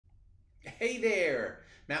Hey there,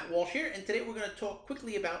 Matt Walsh here, and today we're going to talk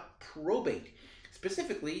quickly about probate,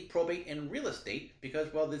 specifically probate in real estate,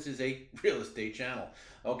 because, well, this is a real estate channel.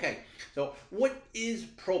 Okay, so what is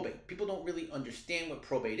probate? People don't really understand what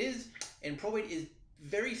probate is, and probate is,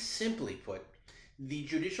 very simply put, the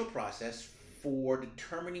judicial process for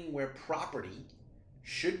determining where property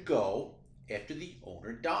should go after the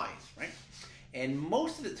owner dies, right? And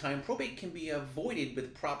most of the time, probate can be avoided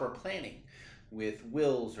with proper planning, with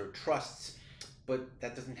wills or trusts, but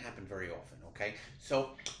that doesn't happen very often, okay?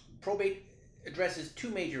 So probate addresses two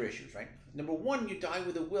major issues, right? Number one, you die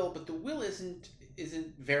with a will, but the will isn't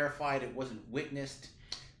verified, it wasn't witnessed.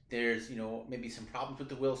 There's, maybe some problems with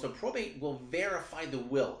the will. So probate will verify the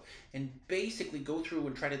will and basically go through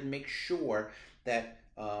and try to make sure that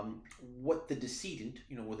what the decedent,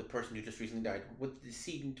 or the person who just recently died, what the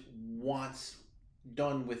decedent wants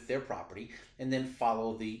done with their property, and then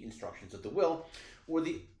follow the instructions of the will. Or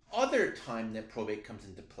the other time that probate comes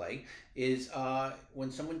into play is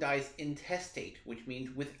when someone dies intestate, which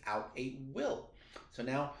means without a will. So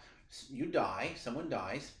now you die, someone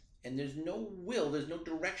dies, and there's no will, there's no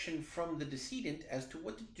direction from the decedent as to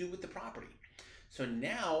what to do with the property. So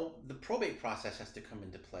now the probate process has to come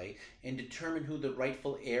into play and determine who the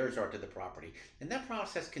rightful heirs are to the property. And that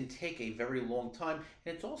process can take a very long time,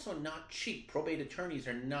 and it's also not cheap. Probate attorneys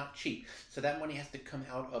are not cheap. So that money has to come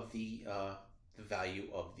out of the value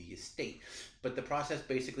of the estate. But the process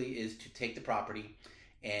basically is to take the property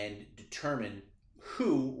and determine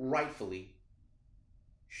who rightfully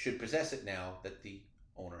should possess it now that the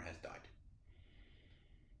owner has died.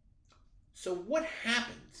 So what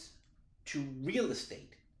happens to real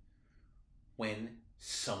estate when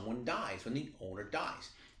someone dies, when the owner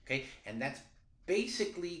dies? Okay, and that's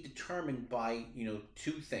basically determined by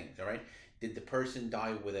two things. All right, did the person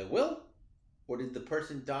die with a will, or did the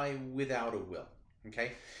person die without a will?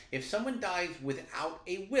 Okay, if someone dies without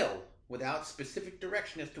a will, without specific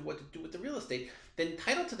direction as to what to do with the real estate, then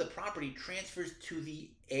title to the property transfers to the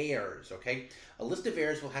heirs. Okay, a list of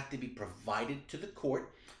heirs will have to be provided to the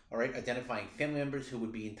court, all right, identifying family members who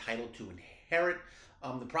would be entitled to inherit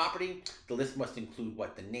the property. The list must include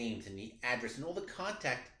the names and the address and all the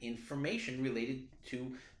contact information related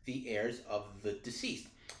to the heirs of the deceased.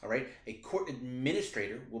 All right, a court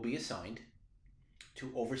administrator will be assigned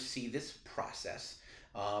to oversee this process,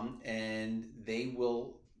 and they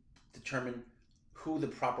will determine who the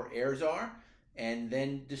proper heirs are and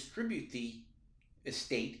then distribute the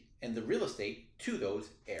estate and the real estate to those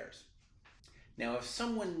heirs. Now, if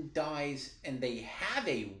someone dies and they have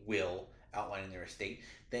a will outlining their estate,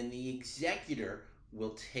 then the executor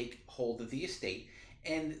will take hold of the estate,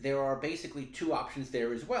 and there are basically two options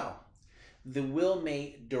there as well. The will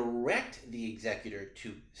may direct the executor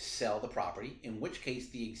to sell the property, in which case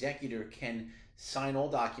the executor can sign all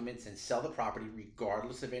documents and sell the property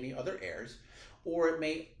regardless of any other heirs, or it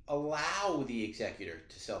may allow the executor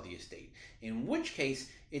to sell the estate, in which case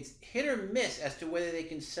it's hit or miss as to whether they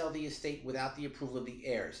can sell the estate without the approval of the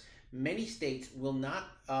heirs. Many states will not,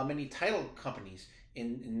 many title companies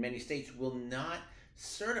in many states will not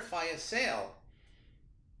certify a sale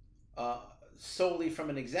solely from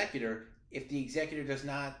an executor if the executor does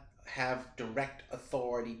not have direct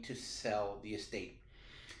authority to sell the estate.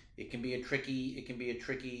 It can be a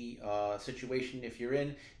tricky situation if you're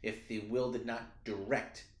in, if the will did not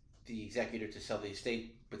direct the executor to sell the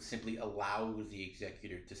estate, but simply allows the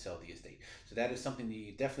executor to sell the estate. So that is something that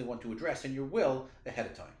you definitely want to address in your will ahead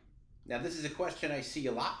of time. Now, this is a question I see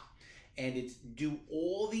a lot, and it's, do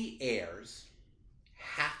all the heirs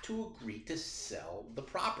have to agree to sell the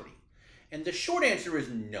property? And the short answer is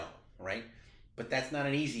no, right? But that's not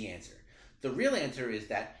an easy answer. The real answer is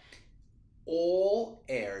that all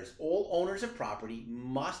heirs, all owners of property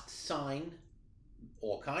must sign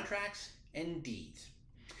all contracts and deeds.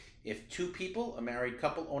 If two people, a married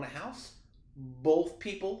couple, own a house, both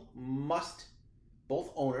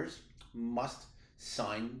owners must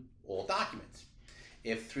sign all documents.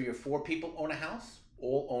 If 3 or 4 people own a house,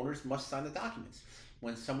 all owners must sign the documents.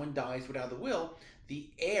 When someone dies without a will,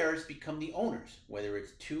 the heirs become the owners, whether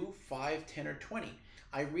it's 2, 5, 10, or 20.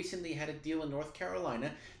 I recently had a deal in North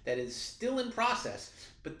Carolina that is still in process,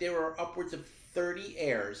 but there are upwards of 30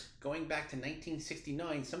 heirs going back to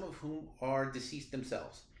 1969, some of whom are deceased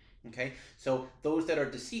themselves. Okay, so those that are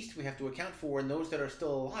deceased we have to account for, and those that are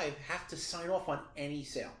still alive have to sign off on any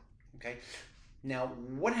sale. Okay, now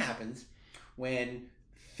what happens when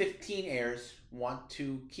 15 heirs want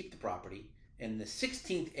to keep the property and the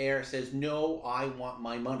 16th heir says, no, I want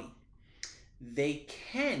my money? They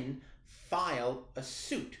can file a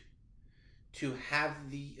suit to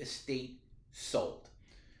have the estate sold.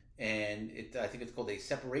 and I think it's called a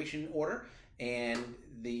separation order, and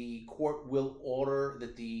the court will order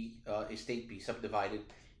that the estate be subdivided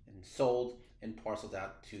and sold and parceled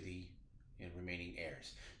out to the remaining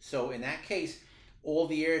heirs. So in that case, all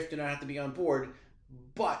the heirs do not have to be on board,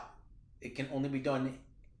 but it can only be done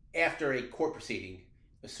after a court proceeding,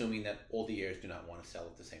 assuming that all the heirs do not want to sell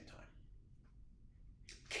at the same time.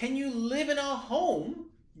 Can you live in a home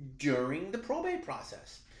during the probate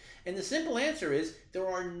process? And the simple answer is there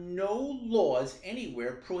are no laws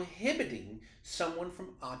anywhere prohibiting someone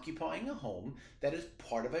from occupying a home that is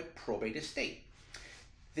part of a probate estate.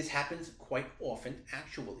 This happens quite often,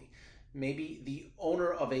 actually. Maybe the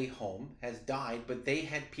owner of a home has died, but they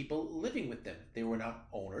had people living with them. They were not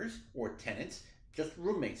owners or tenants, just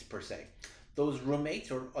roommates per se. Those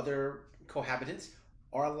roommates or other cohabitants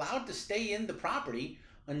are allowed to stay in the property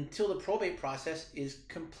until the probate process is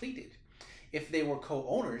completed. If they were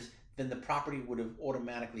co-owners, then the property would have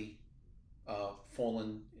automatically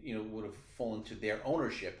fallen to their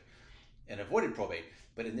ownership and avoided probate.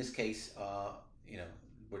 But in this case,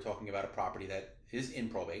 we're talking about a property that is in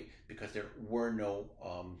probate because there were no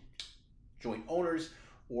joint owners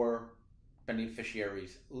or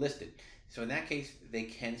beneficiaries listed. So in that case, they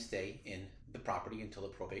can stay in the property until the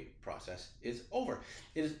probate process is over.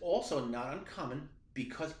 It is also not uncommon,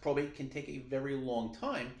 because probate can take a very long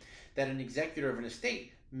time, that an executor of an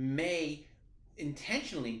estate may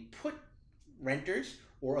intentionally put renters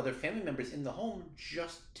or other family members in the home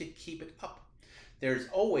just to keep it up. There's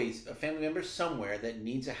always a family member somewhere that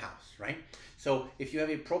needs a house, right? So if you have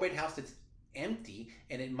a probate house that's empty,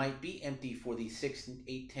 and it might be empty for the 6,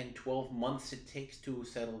 8, 10, 12 months it takes to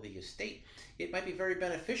settle the estate, it might be very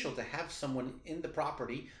beneficial to have someone in the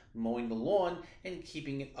property mowing the lawn and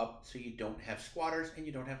keeping it up so you don't have squatters and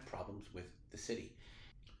you don't have problems with the city.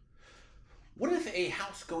 What if a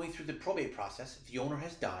house going through the probate process, if the owner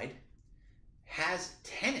has died, has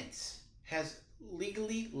tenants, has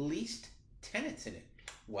legally leased tenants in it?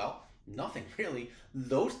 Well, nothing really.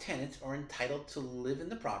 Those tenants are entitled to live in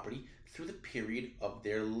the property through the period of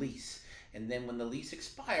their lease. And then when the lease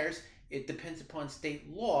expires, it depends upon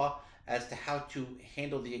state law as to how to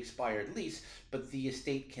handle the expired lease, but the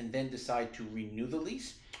estate can then decide to renew the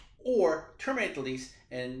lease or terminate the lease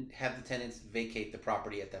and have the tenants vacate the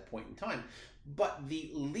property at that point in time. But the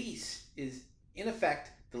lease is in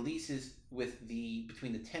effect, the lease is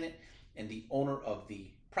between the tenant and the owner of the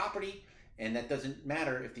property, and that doesn't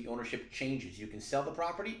matter if the ownership changes. You can sell the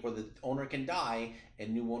property or the owner can die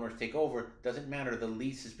and new owners take over. Doesn't matter. The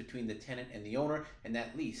lease is between the tenant and the owner, and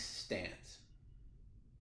that lease stands.